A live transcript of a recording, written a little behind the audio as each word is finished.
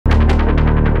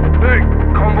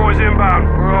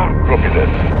Copy that.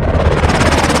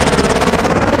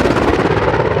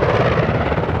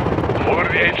 Over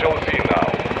the HLZ now.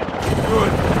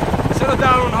 Good. Settle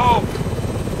down on hold.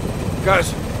 Guys,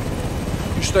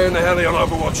 you stay in the heli on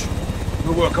Overwatch.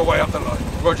 We'll work our way up the line.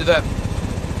 Roger that.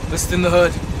 Let's thin the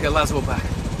herd, get Laswell back.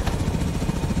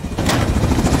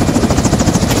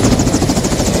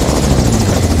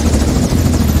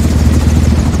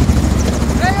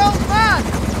 Hey, old man!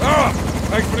 Farah,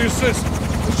 thanks for the assist.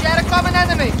 We shared a common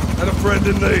enemy. And a friend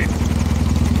in need.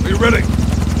 Are you ready?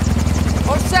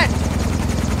 All set.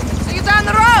 See you down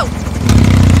the road!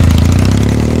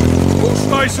 All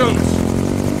stations.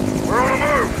 We're on the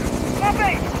move.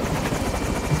 Copy!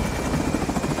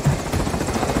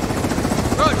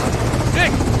 Rog,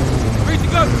 Nick, ready to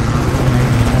go.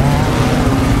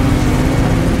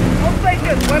 All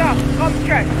stations, we're up. Com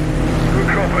check. Good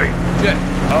copy. Jet.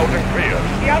 Out and clear.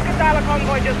 The Alcantara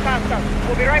convoy just passed us.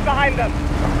 We'll be right behind them.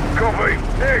 Copy.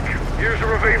 Nick, use the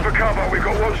ravine for cover. We've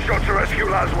got one shot to rescue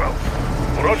Laswell.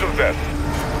 Roger that.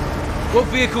 What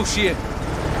vehicle she in?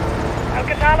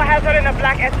 Alcantara has her in a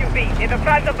black SUV, in the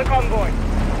front of the convoy.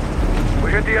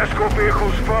 We hit the escort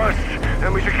vehicles first,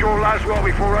 then we secure Laswell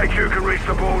before AQ can reach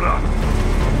the border.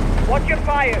 Watch your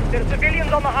fire. There are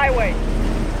civilians on the highway.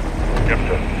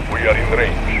 Captain, we are in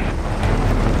range.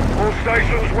 All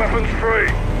stations, weapons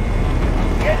free.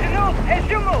 As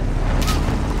you move!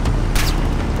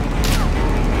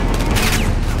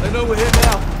 They know we're here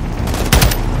now.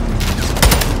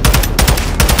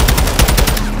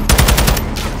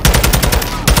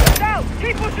 Down!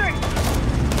 Keep pushing!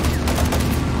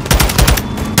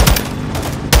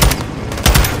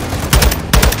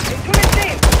 Into the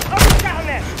team! Up and down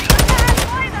there!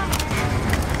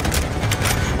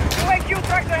 UAQ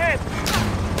tracks ahead!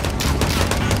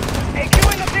 AQ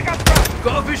in the pickup truck!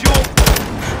 Got a visual.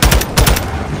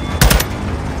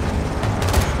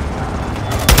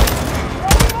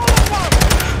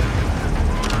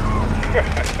 I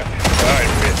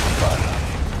missed Farah.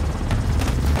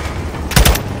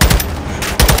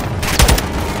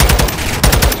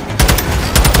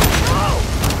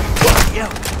 Yeah.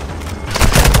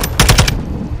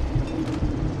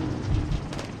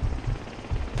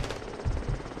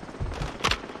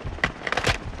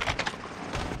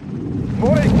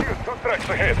 More AQ, 2 tracks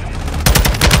ahead.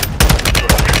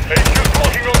 AQ's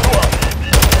blocking on to us.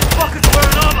 Fuckers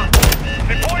wearing armor.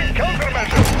 Deploying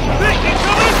countermeasures. Nick,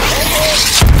 incoming!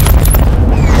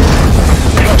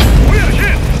 We're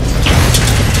hit!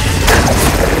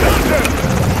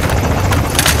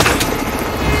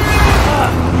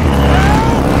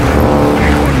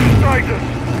 Status.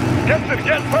 Captain,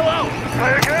 gas fell out.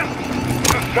 Say again?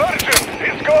 The sergeant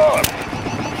is gone.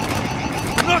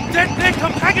 I'm not dead, Nick.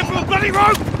 I'm hanging from a bloody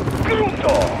rope.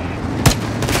 Cruto.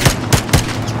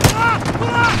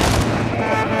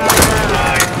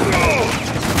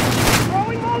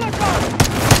 Throwing Molotov!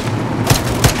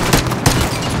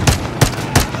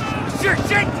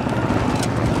 Shit!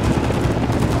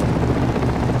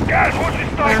 Gas, what's his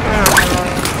status?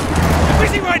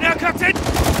 Busy right now, Captain.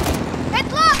 Head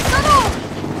lost, tunnel!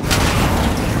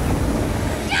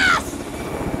 Yes!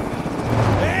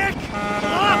 Nick!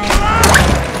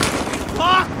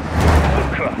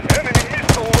 Ultra, enemy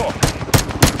missile lock.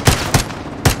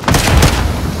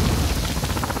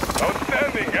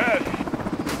 Outstanding, gas.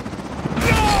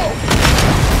 No!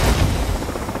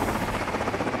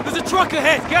 There's a truck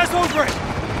ahead. Gas over it.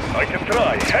 I can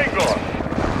try. Hang on.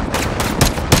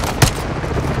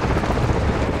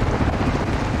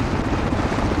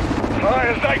 High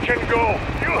as I can go.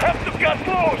 You have to cut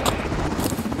close.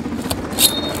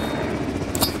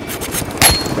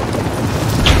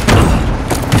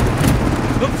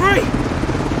 I'm free.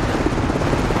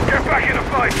 Get back in the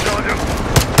fight, Sergeant.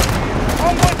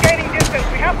 Convoy gaining distance.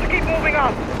 We have to keep moving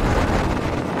on.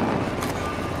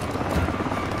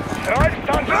 Drive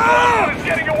Sergeant is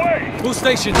getting away. All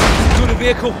stations. Secure the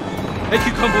vehicle.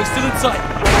 AQ convoy still in sight.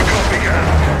 Solid copy, gas.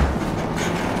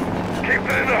 Keep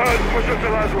it in the herd and push us to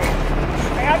Laswell.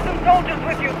 I have some soldiers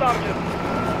with you, Sergeant.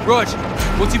 Rog,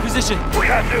 what's your position? We're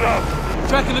catching up.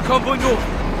 Tracking the convoy north.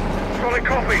 Solid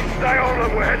copy. Stay on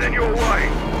them. We're heading your way.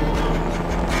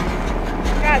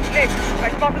 Yes, Nick. I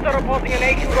spotted a reporting an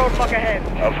AQ roadblock ahead.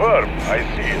 Affirm. I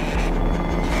see it.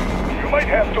 You might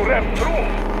have to ram through.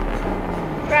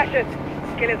 Crash it.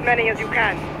 Kill as many as you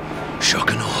can.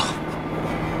 Shock and awe.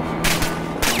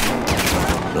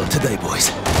 Not today,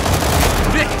 boys.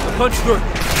 Nick, punch through.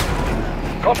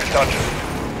 Copy, Sergeant.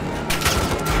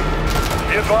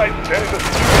 Be advised, there is a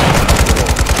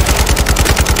situation.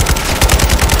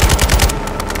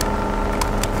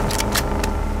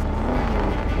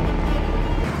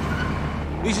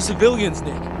 These are civilians,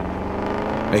 Nick.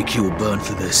 AQ will burn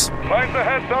for this. Flames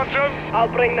ahead, Sergeant. I'll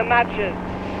bring the matches.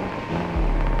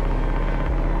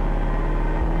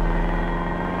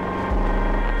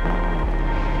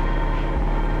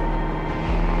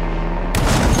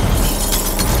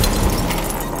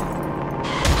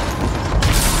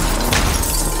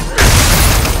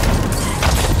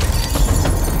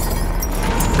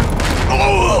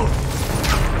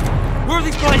 Where are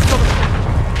these guys coming from?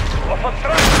 Off a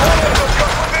track corner of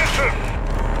composition.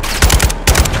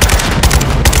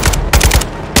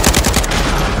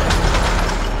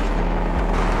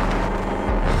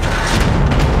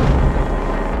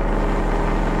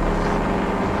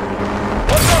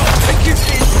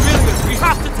 We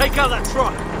have to take out that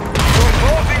truck! We're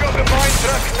closing on the mine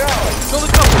track now. Show the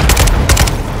cover!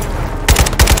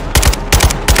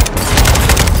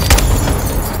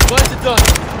 Fires are done.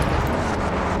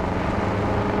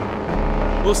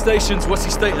 All stations, what's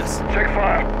your status? Check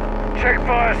fire. Check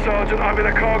fire, Sergeant. I'm in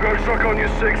a cargo truck on your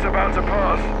 6 about to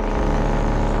pass.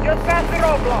 Just past the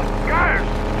roadblock. Guys!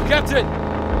 Captain!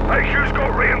 AQ's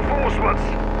got reinforcements.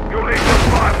 You'll need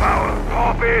some firepower.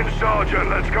 Hop in, Sergeant.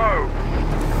 Let's go.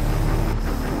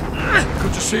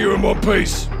 Good to see you in one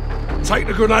piece. Take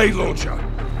the grenade launcher.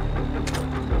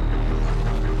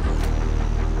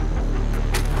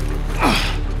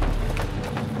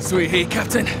 Sweet heat,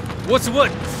 Captain. What's the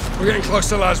word? We're getting close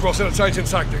to Laswell, so they're changing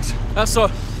tactics. How so?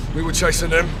 We were chasing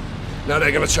them. Now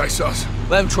they're gonna chase us.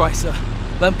 Let them try, sir.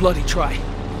 Let them bloody try.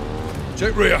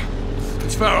 Check rear.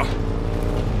 It's Farah.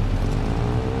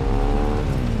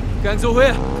 Gang's all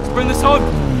here. Let's bring this home.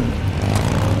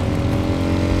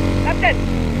 Captain,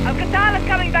 Alcatala's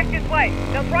coming back this way.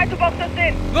 They'll try to box us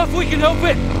in. Not if we can help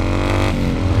it.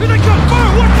 Here they come!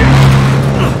 Fire! Watch it!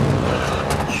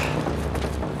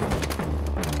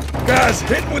 Guys,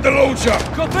 hit with the launcher.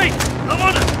 Copy! I'm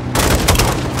on it!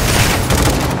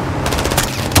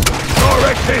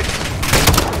 Direct hit.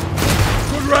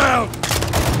 Good round.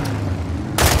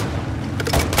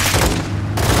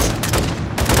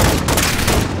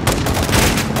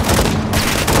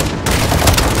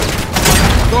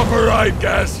 Stop arrive,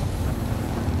 guys.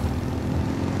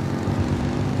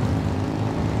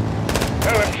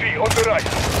 LMG on the right.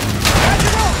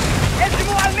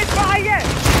 اسمه على المدفعيات.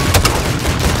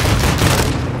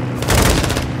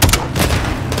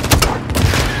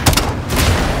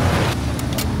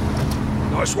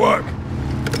 Nice work.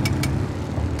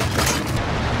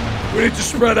 We need to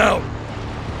spread out.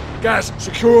 Guys,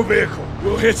 secure a vehicle.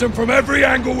 We'll hit them from every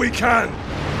angle we can.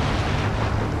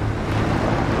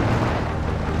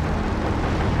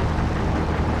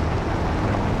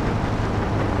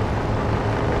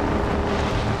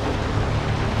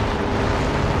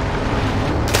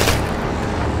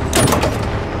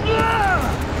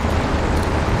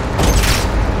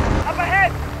 Up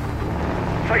ahead.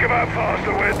 Take them out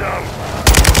faster, we're done.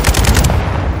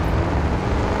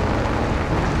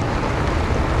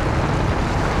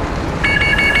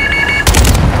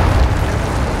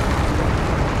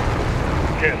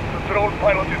 Yes, the drone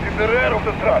pilot is in the rear of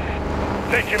the truck.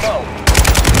 Take him out.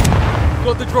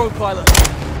 Got the drone pilot.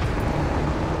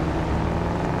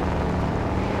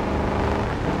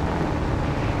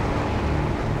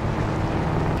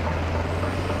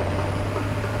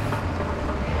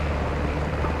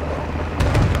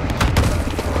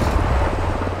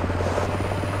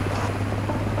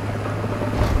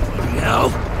 Hell.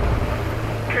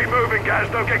 Keep moving, guys.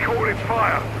 Don't get caught in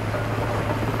fire.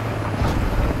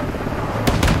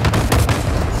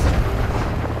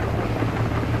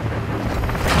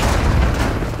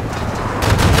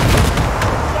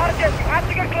 Sergeant, you have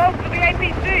to get close to the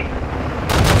APC.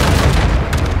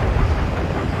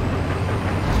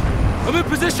 I'm in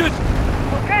position!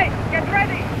 Okay, get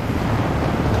ready.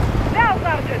 Now,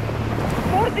 Sergeant.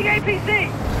 Towards the APC.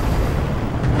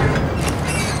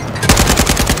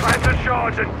 Plan to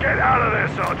charge and get out of there,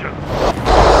 Sergeant.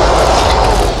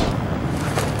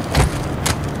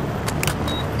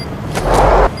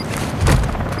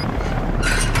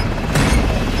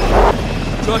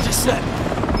 Charge is set.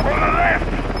 On the left.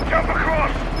 Jump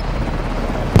across.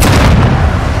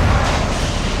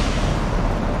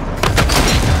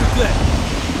 Clear.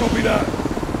 Copy that.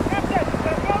 Captain,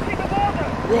 they're crossing the border.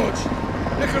 Rog.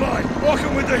 Nikolai,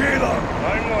 rocking with the helo.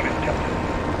 I'm on it, Captain.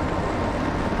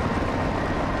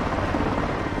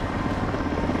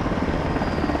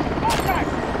 Contact.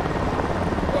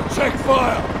 Check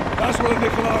fire. That's where the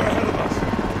Nikolai are ahead of us.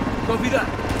 Copy that.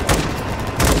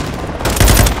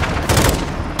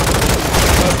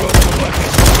 Laswell to the left.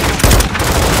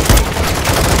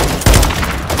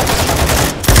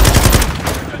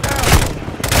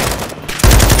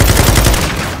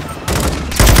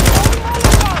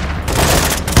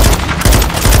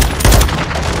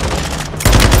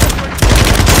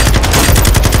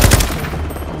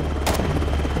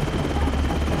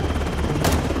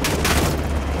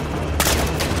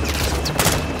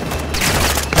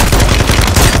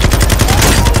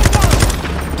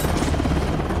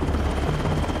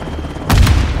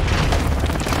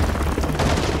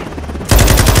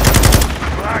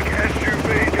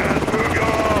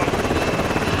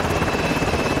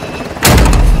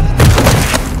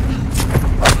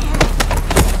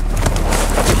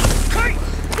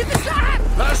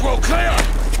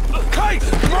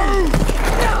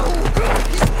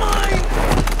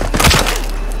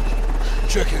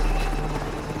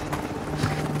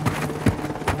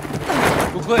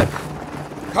 We're clear.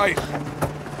 Kate.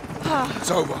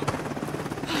 It's over.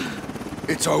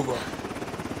 It's over.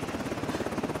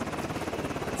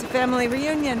 It's a family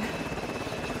reunion.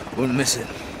 Wouldn't miss it.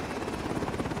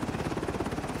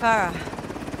 Farah.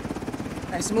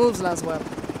 Nice moves, Laswell.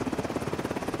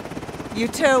 You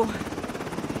too.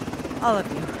 All of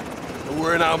you.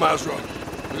 We're in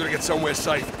Al-Mazrah. We're gonna get somewhere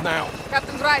safe, now.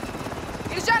 Captain's right.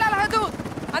 رجال على الحدود.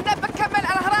 عندنا بكمل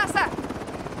على الحراسة.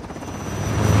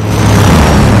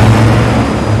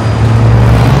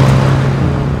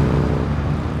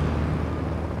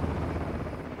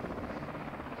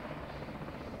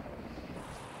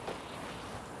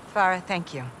 Farah,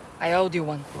 thank you. I owed you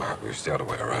one. Well, it's the other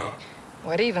way around.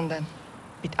 We're even then.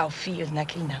 Bit auf viel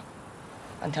Nakina.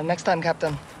 Until next time,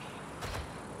 Captain.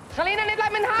 خلينا نطلع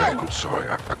من Kate, هون. I'm sorry.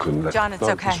 I couldn't let... John, it's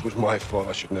no, okay. This was my fault.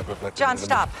 I should never have let... John,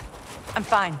 stop. I'm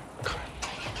fine.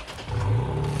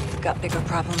 We've got bigger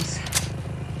problems.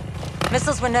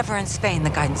 Missiles were never in Spain. The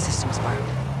guidance systems were.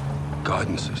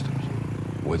 Guidance systems?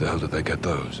 Where the hell did they get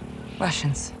those?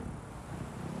 Russians.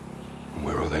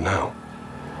 Where are they now?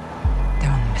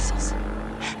 They're on the missiles.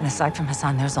 And aside from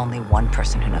Hassan, there's only one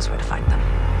person who knows where to find them.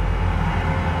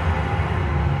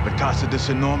 La Casa de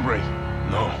Sin Nombre.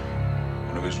 No.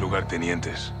 One of his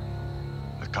lugartenientes.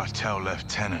 The cartel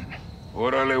lieutenant.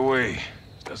 Órale, güey.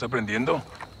 ¿Estás aprendiendo?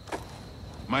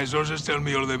 My sources tell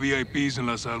me all the VIPs in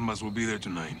Las Almas will be there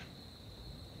tonight.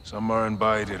 Some are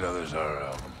invited, others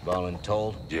are,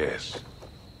 Voluntold? yes.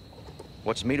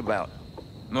 What's the meet about?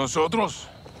 Nosotros?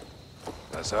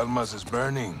 Las Almas is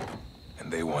burning,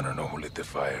 and they want to know who lit the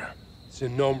fire.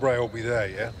 Sin Nombre will be there,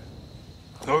 yeah?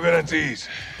 No guarantees,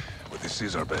 but this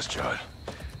is our best shot.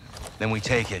 Then we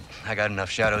take it. I got enough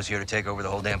shadows here to take over the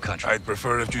whole damn country. I'd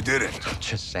prefer if you didn't.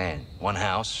 Just saying. One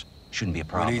house shouldn't be a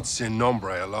problem. We need Sin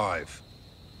Nombre alive.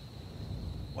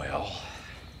 Well...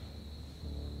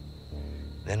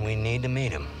 then we need to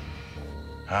meet him.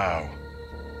 How?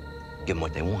 Give them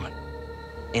what they want.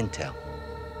 Intel.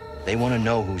 They want to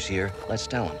know who's here. Let's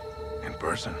tell them. In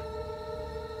person?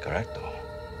 Correcto.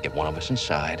 Get one of us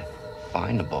inside.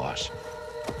 Find the boss.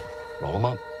 Roll him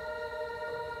up.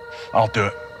 I'll do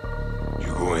it. You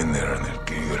go in there and they'll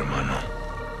kill you, hermano.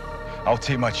 I'll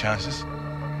take my chances.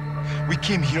 We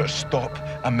came here to stop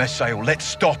a missile. Let's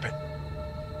stop it.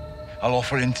 I'll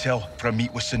offer intel for a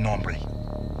meet with Sin Nombre.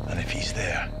 And if he's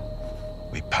there,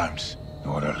 we pounce.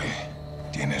 Órale.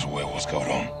 Tienes huevos,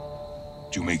 cabrón.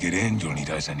 You make it in, you'll need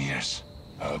eyes and ears.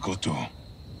 I'll go too.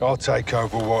 I'll take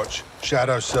Overwatch.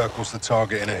 Shadow circles the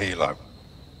target in a helo.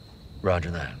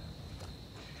 Roger that.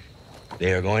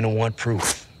 They are going to want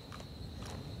proof.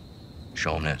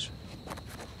 Show them this.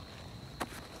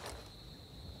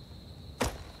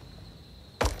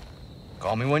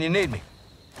 Call me when you need me.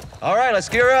 All right, let's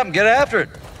gear up and get after it.